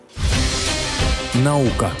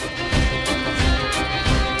Наука.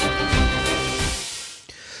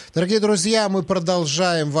 Дорогие друзья, мы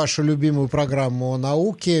продолжаем вашу любимую программу о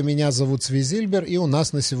науке. Меня зовут Свизильбер, и у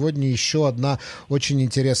нас на сегодня еще одна очень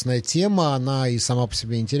интересная тема. Она и сама по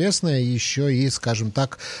себе интересная, и еще и, скажем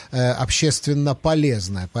так, общественно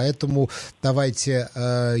полезная. Поэтому давайте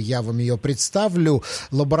я вам ее представлю.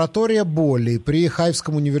 Лаборатория боли при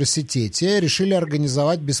Хайфском университете решили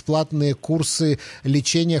организовать бесплатные курсы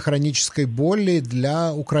лечения хронической боли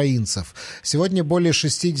для украинцев. Сегодня более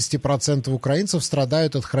 60% украинцев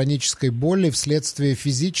страдают от хронической боли вследствие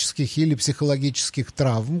физических или психологических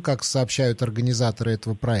травм, как сообщают организаторы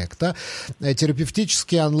этого проекта.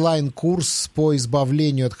 Терапевтический онлайн-курс по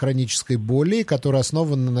избавлению от хронической боли, который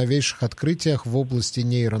основан на новейших открытиях в области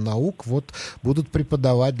нейронаук, будут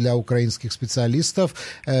преподавать для украинских специалистов.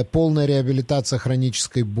 Полная реабилитация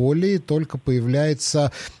хронической боли только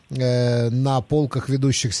появляется на полках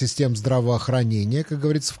ведущих систем здравоохранения, как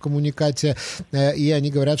говорится в коммуникате, и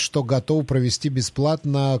они говорят, что готовы провести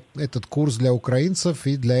бесплатно этот курс для украинцев,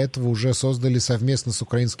 и для этого уже создали совместно с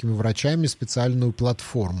украинскими врачами специальную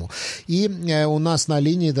платформу. И у нас на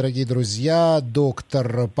линии, дорогие друзья,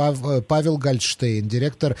 доктор Павел Гольдштейн,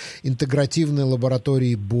 директор интегративной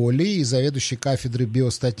лаборатории боли и заведующий кафедры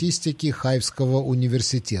биостатистики Хайфского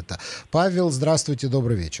университета. Павел, здравствуйте,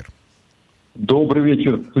 добрый вечер. Добрый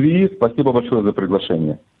вечер, Сви. Спасибо большое за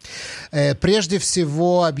приглашение. Прежде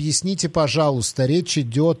всего, объясните, пожалуйста, речь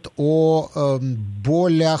идет о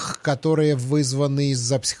болях, которые вызваны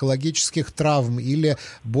из-за психологических травм, или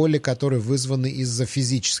боли, которые вызваны из-за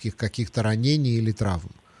физических каких-то ранений или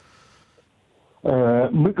травм?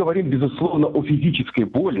 Мы говорим, безусловно, о физической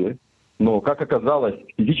боли, но, как оказалось,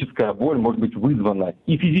 физическая боль может быть вызвана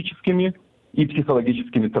и физическими, и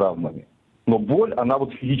психологическими травмами. Но боль, она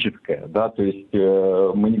физическая, да, то есть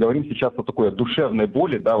мы не говорим сейчас о такой душевной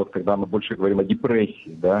боли, да, когда мы больше говорим о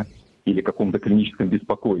депрессии, да, или каком-то клиническом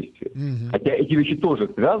беспокойстве. Хотя эти вещи тоже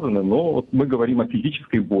связаны, но мы говорим о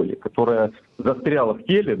физической боли, которая застряла в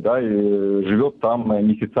теле, да, и живет там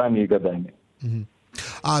месяцами и годами.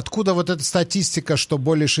 А откуда эта статистика, что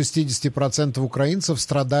более 60% украинцев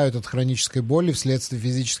страдают от хронической боли вследствие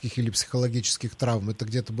физических или психологических травм? Это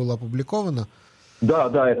где-то было опубликовано?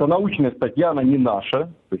 Да, это научная статья, она не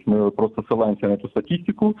наша, то есть мы просто ссылаемся на эту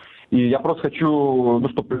статистику, и я просто хочу,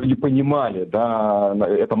 чтобы люди понимали, да,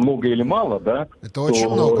 это много или мало, да. Это очень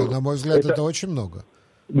много, на мой взгляд, это очень много.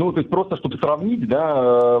 То есть просто, чтобы сравнить,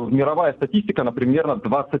 да, мировая статистика, она примерно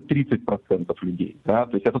 20-30% людей, да,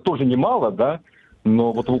 то есть это тоже немало, да,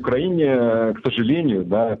 но в Украине, к сожалению,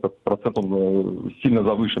 да, этот процент, он сильно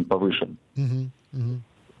повышен.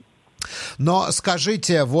 Но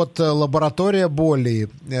скажите, лаборатория боли,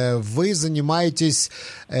 вы занимаетесь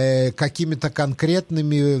какими-то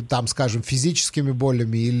конкретными, там, скажем, физическими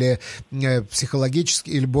болями или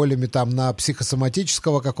психологическими, или болями там на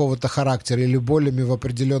психосоматического какого-то характера, или болями в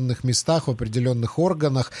определенных местах, в определенных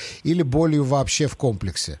органах, или болью вообще в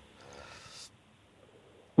комплексе?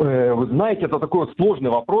 Вы знаете, это такой сложный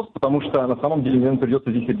вопрос, потому что на самом деле мне придется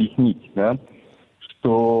здесь объяснить, да,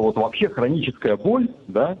 что вообще хроническая боль,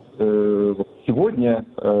 да, сегодня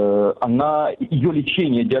ее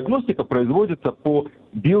лечение и диагностика производится по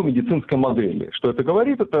биомедицинской модели. Что это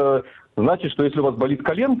говорит? Это значит, что если у вас болит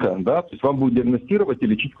коленка, да, то есть вам будут диагностировать и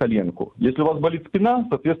лечить коленку. Если у вас болит спина,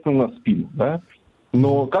 соответственно, спину, да.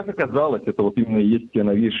 Но, как оказалось, это именно есть те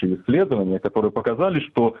новейшие исследования, которые показали,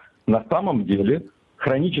 что на самом деле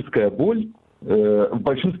хроническая боль в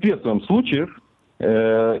большинстве своем случаев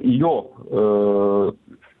ее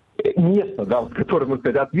место, да, которое, можно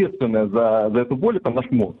сказать, ответственное за эту боль, это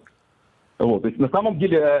наш мозг. То есть на самом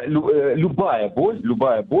деле любая боль,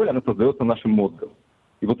 она создается нашим мозгом.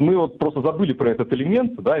 И мы просто забыли про этот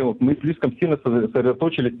элемент, да, и мы слишком сильно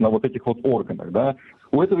сосредоточились на этих органах, да.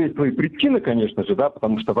 У этого есть свои причины, конечно же, да,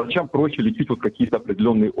 потому что врачам проще лечить какие-то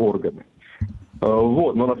определенные органы.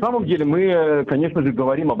 Но на самом деле мы, конечно же,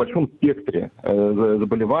 говорим о большом спектре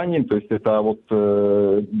заболеваний, то есть это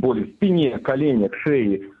боли в спине, коленях,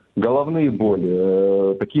 шее, головные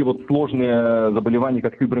боли, такие сложные заболевания,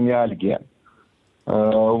 как фибромиальгия.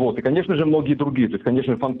 И, конечно же, многие другие, то есть,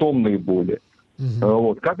 конечно, фантомные боли.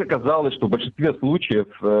 Как оказалось, что в большинстве случаев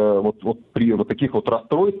при таких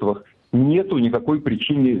расстройствах нету никакой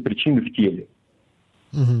причины в теле.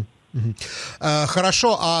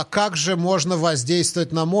 Хорошо, а как же можно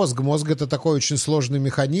воздействовать на мозг? Мозг — это такой очень сложный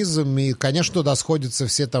механизм, и, конечно, туда сходятся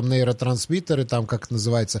все там нейротрансмиттеры, там, как это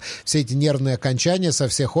называется, все эти нервные окончания со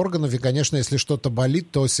всех органов, и, конечно, если что-то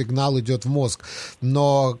болит, то сигнал идет в мозг.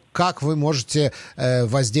 Но как вы можете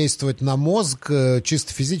воздействовать на мозг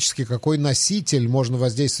чисто физически? Какой носитель можно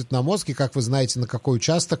воздействовать на мозг, и как вы знаете, на какой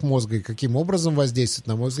участок мозга, и каким образом воздействовать?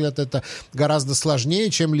 На мой взгляд, это гораздо сложнее,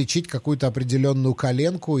 чем лечить какую-то определенную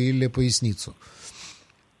коленку или поясницу.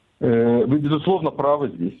 Вы, безусловно,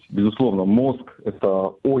 правы здесь. Безусловно, мозг –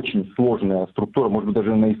 это очень сложная структура, может быть,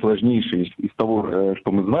 даже наисложнейшая из того,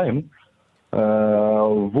 что мы знаем.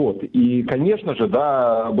 Вот. И, конечно же,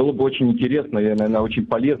 да, было бы очень интересно и, наверное, очень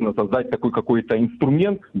полезно создать такой какой-то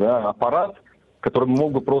инструмент, да, аппарат, который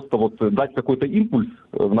мог бы просто вот дать какой-то импульс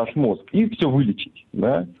в наш мозг и все вылечить,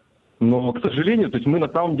 да. Но, к сожалению, то есть мы на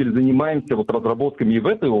самом деле занимаемся вот разработками и в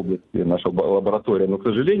этой области, наша лаборатория, но, к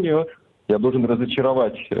сожалению, я должен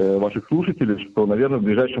разочаровать ваших слушателей, что, наверное, в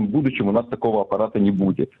ближайшем будущем у нас такого аппарата не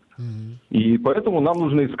будет. И поэтому нам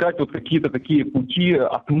нужно искать вот какие-то такие пути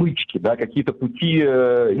отмычки, да, какие-то пути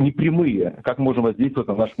непрямые, как можем воздействовать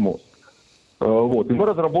на наш мозг. Вот. И мы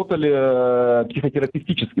разработали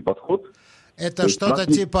психотерапевтический подход. Это что-то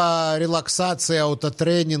типа релаксации,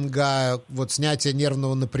 аутотренинга, вот снятия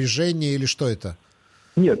нервного напряжения или что это?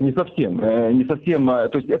 Нет, не совсем. Не совсем.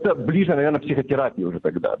 То есть это ближе, наверное, к психотерапии уже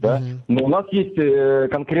тогда, да. Но у нас есть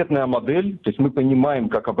конкретная модель, то есть мы понимаем,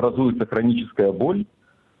 как образуется хроническая боль.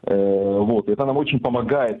 Вот. Это нам очень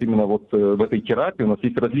помогает именно вот в этой терапии. У нас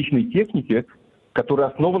есть различные техники, которые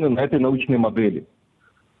основаны на этой научной модели.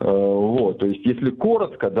 Вот. То есть если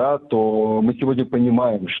коротко, да, то мы сегодня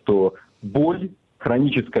понимаем, что боль,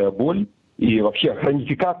 хроническая боль и вообще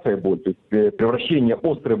хронификация боли, то есть превращение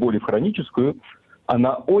острой боли в хроническую,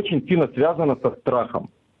 она очень сильно связана со страхом.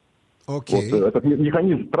 Okay. Вот, этот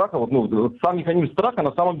механизм страха, вот, сам механизм страха,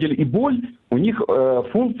 на самом деле и боль, у них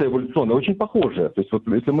функция эволюционная очень похожая. То есть вот,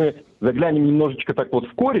 если мы заглянем немножечко так вот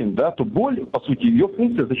в корень, да, то боль, по сути, ее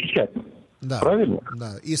функция защищать. Да, правильно?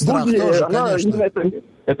 Да. И страх боль, тоже, конечно.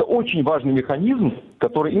 Это очень важный механизм,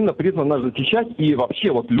 который именно призван нас защищать. И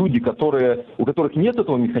вообще вот люди, у которых нет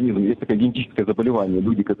этого механизма, есть такое генетическое заболевание,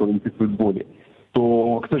 люди, которые испытывают боли,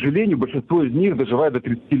 то, к сожалению, большинство из них доживает до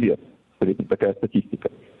 30 лет. Такая статистика.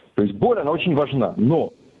 То есть боль, она очень важна.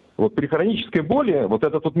 Но вот при хронической боли вот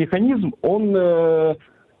этот вот механизм, он,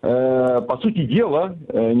 по сути дела,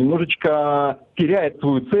 немножечко теряет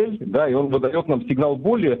свою цель, да, и он выдает нам сигнал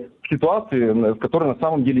боли в ситуации, в которой на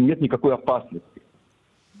самом деле нет никакой опасности.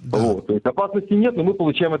 Да. Вот. То есть опасности нет, но мы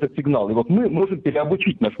получаем этот сигнал. И вот мы можем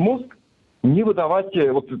переобучить наш мозг, не выдавать,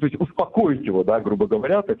 вот, то есть успокоить его, да, грубо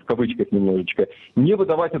говоря, так в кавычках немножечко, не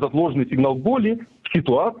выдавать этот ложный сигнал боли в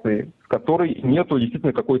ситуации, в которой нету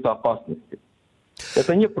действительно какой-то опасности.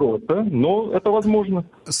 Это непросто, но это возможно.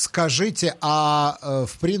 Скажите, а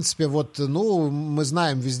в принципе, вот, ну, мы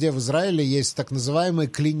знаем, везде в Израиле есть так называемые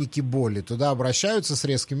клиники боли. Туда обращаются с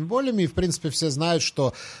резкими болями, и, в принципе, все знают,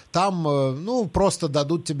 что там, ну, просто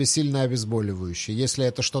дадут тебе сильное обезболивающее. Если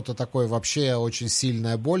это что-то такое вообще очень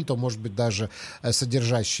сильная боль, то, может быть, даже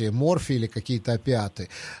содержащие морфий или какие-то опиаты.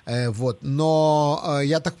 Вот. Но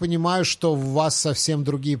я так понимаю, что у вас совсем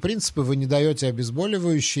другие принципы. Вы не даете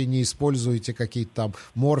обезболивающие, не используете какие-то там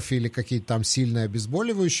морфий или какие-то там сильные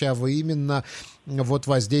обезболивающие, а вы именно вот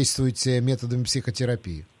воздействуете методами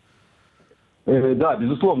психотерапии. Да,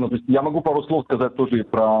 безусловно. То есть я могу пару слов сказать тоже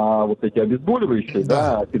про вот эти обезболивающие,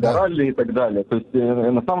 да, педорали и так далее. То есть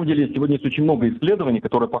на самом деле сегодня есть очень много исследований,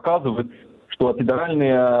 которые показывают, что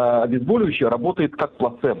педоральные обезболивающие работают как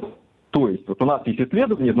плацебо. То есть вот у нас есть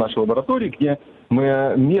исследования из нашей лаборатории, где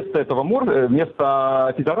мы вместо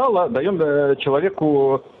вместо педорала даем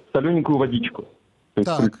человеку солененькую водичку. То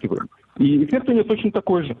есть, и эффект у нее точно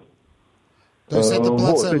такой же. То есть это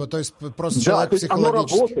плацебо, вот, то есть просто человек то есть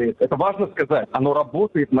психологически... оно работает, это важно сказать, оно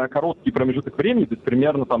работает на короткий промежуток времени, то есть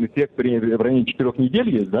примерно там эффект в районе 4 недель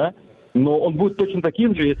есть, да, но он будет точно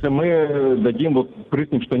таким же, если мы дадим, вот,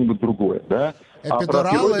 прыснем что-нибудь другое, да.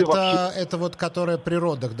 Эпидурал это вот, которое при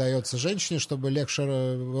родах дается женщине, чтобы легче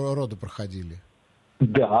роды проходили.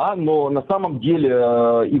 Да, но на самом деле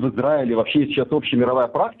и в Израиле вообще сейчас общемировая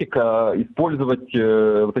практика использовать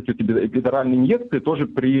вот эти эпидуральные инъекции тоже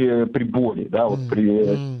при боли, да, вот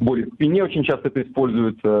при боли в спине очень часто это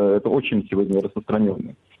используется, это очень сегодня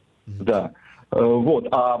распространенно. Да. Вот.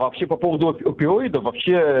 А вообще по поводу опиоидов,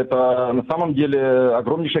 вообще это на самом деле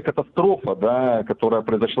огромнейшая катастрофа, да, которая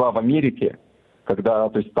произошла в Америке, когда,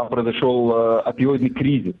 то есть там произошел опиоидный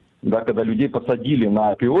кризис. Да, когда людей посадили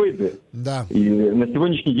на опиоиды, да. И на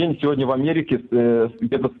сегодняшний день, сегодня в Америке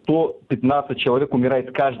где-то 115 человек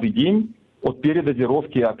умирает каждый день от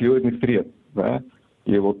передозировки опиоидных средств. Да?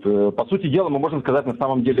 И вот, по сути дела, мы можем сказать на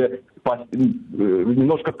самом деле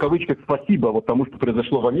немножко в кавычках спасибо вот тому, что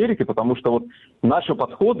произошло в Америке, потому что вот наши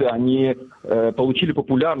подходы, они получили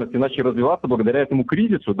популярность и начали развиваться благодаря этому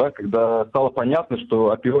кризису, да, когда стало понятно, что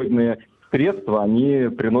опиоидные средства, они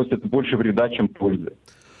приносят больше вреда, чем пользы.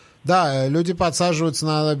 Да, люди подсаживаются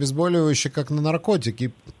на обезболивающие как на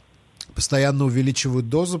наркотики, постоянно увеличивают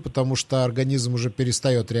дозу, потому что организм уже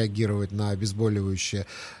перестает реагировать на обезболивающее,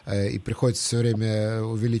 и приходится все время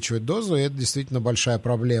увеличивать дозу, и это действительно большая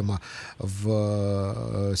проблема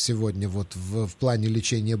сегодня в плане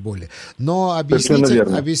лечения боли. Но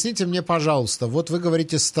объясните мне, пожалуйста, вот вы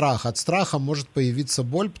говорите страх. От страха может появиться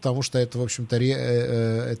боль, потому что это, в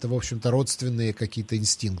общем-то, родственные какие-то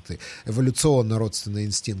инстинкты, эволюционно родственные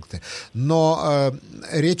инстинкты. Но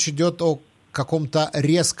речь идет о каком-то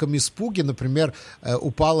резком испуге, например,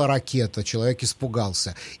 упала ракета, человек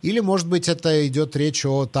испугался. Или, может быть, это идет речь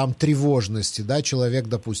о тревожности, да, человек,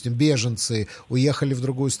 допустим, беженцы, уехали в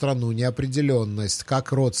другую страну, неопределенность,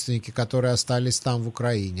 как родственники, которые остались там в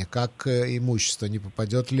Украине, как имущество, не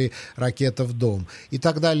попадет ли ракета в дом, и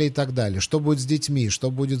так далее, и так далее. Что будет с детьми,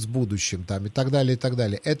 что будет с будущим, и так далее, и так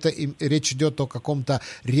далее. Речь идет о каком-то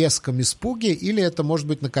резком испуге, или это может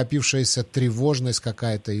быть накопившаяся тревожность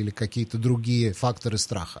какая-то, или какие-то другие факторы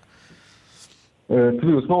страха?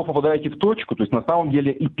 Вы снова попадаете в точку, то есть на самом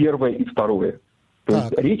деле и первое, и второе. То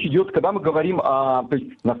есть речь идет, когда мы говорим то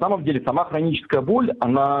есть на самом деле сама хроническая боль,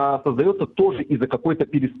 она создается тоже из-за какой-то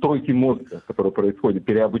перестройки мозга, которая происходит,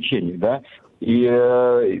 переобучения, да.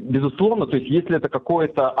 И, безусловно, то есть если это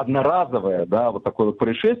какое-то одноразовое, да, вот такое вот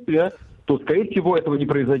происшествие, то, скорее всего, этого не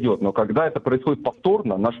произойдет. Но когда это происходит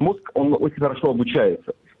повторно, наш мозг, он очень хорошо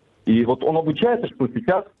обучается. И вот он обучается, что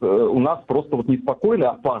сейчас у нас просто вот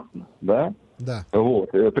неспокойно, опасно, да? Да.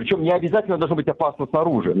 Вот. Причем не обязательно должно быть опасно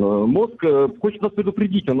снаружи. Но мозг хочет нас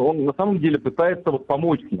предупредить, он на самом деле пытается вот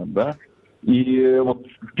помочь нам, да? И вот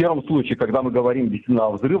в первом случае, когда мы говорим действительно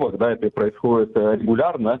о взрывах, да, это происходит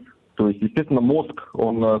регулярно, то есть, естественно, мозг,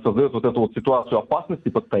 он создает вот эту вот ситуацию опасности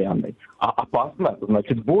постоянной. А опасно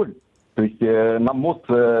значит боль. То есть нам мозг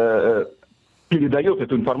передает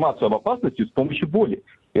эту информацию об опасности с помощью боли.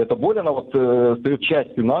 И эта боль, она вот стает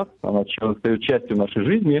частью нас, она стает частью нашей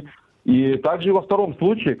жизни. И также и во втором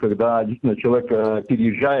случае, когда действительно человек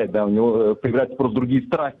переезжает, да, у него появляются просто другие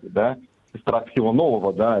страхи, да, страх всего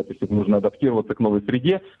нового, да, то есть нужно адаптироваться к новой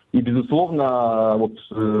среде. И, безусловно,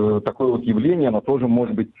 вот такое вот явление, оно тоже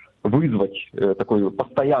может быть вызвать такой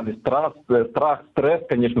постоянный страх, стресс,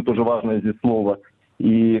 конечно, тоже важное здесь слово,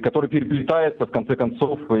 и который переплетается, в конце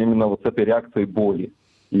концов, именно вот с этой реакцией боли.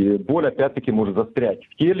 И боль, опять-таки, может застрять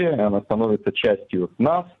в теле, она становится частью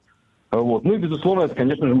нас. Вот. Ну и, безусловно, это,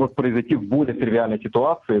 конечно же, может произойти в более тривиальной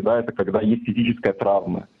ситуации, да, это когда есть физическая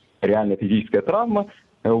травма, реальная физическая травма.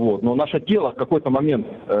 Вот. Но наше тело в какой-то момент,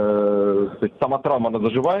 то есть сама травма, она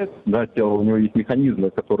заживает, да, тело, у него есть механизмы,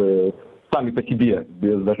 которые сами по себе,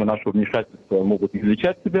 без даже нашего вмешательства, могут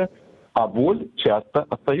излечать себя, а боль часто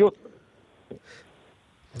остается.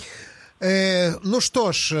 Ну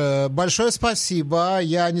что ж, большое спасибо.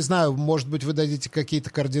 Я не знаю, может быть, вы дадите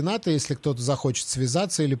какие-то координаты, если кто-то захочет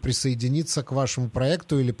связаться или присоединиться к вашему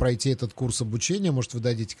проекту, или пройти этот курс обучения. Может, вы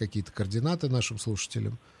дадите какие-то координаты нашим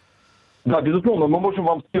слушателям? Да, безусловно, мы можем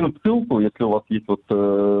вам скинуть ссылку, если у вас есть вот,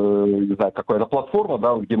 не знаю, какая-то платформа,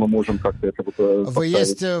 да, где мы можем как-то это вот поставить. Вы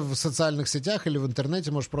есть в социальных сетях или в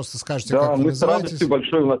интернете, может, просто скажете, да, как вы называетесь? Да, мы с радостью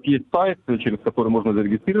большой, у нас есть сайт, через который можно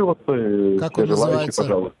зарегистрироваться. Как он называется?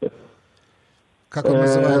 Пожалуйста. Как он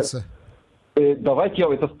называется? Давайте,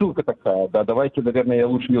 это ссылка такая, да, давайте, наверное, я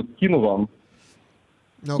лучше ее скину вам.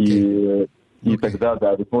 Окей. И тогда,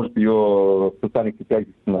 да, вы сможете ее в социальных сетях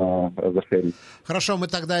зашерить. Хорошо, мы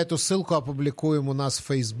тогда эту ссылку опубликуем у нас в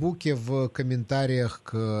Фейсбуке в комментариях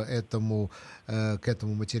к этому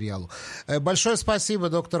материалу. Большое спасибо,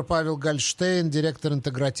 доктор Павел Гольштейн, директор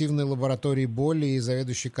интегративной лаборатории боли и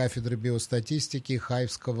заведующий кафедрой биостатистики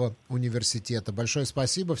Хайфского университета. Большое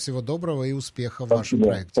спасибо, всего доброго и успеха в вашем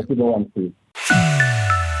проекте. Спасибо вам.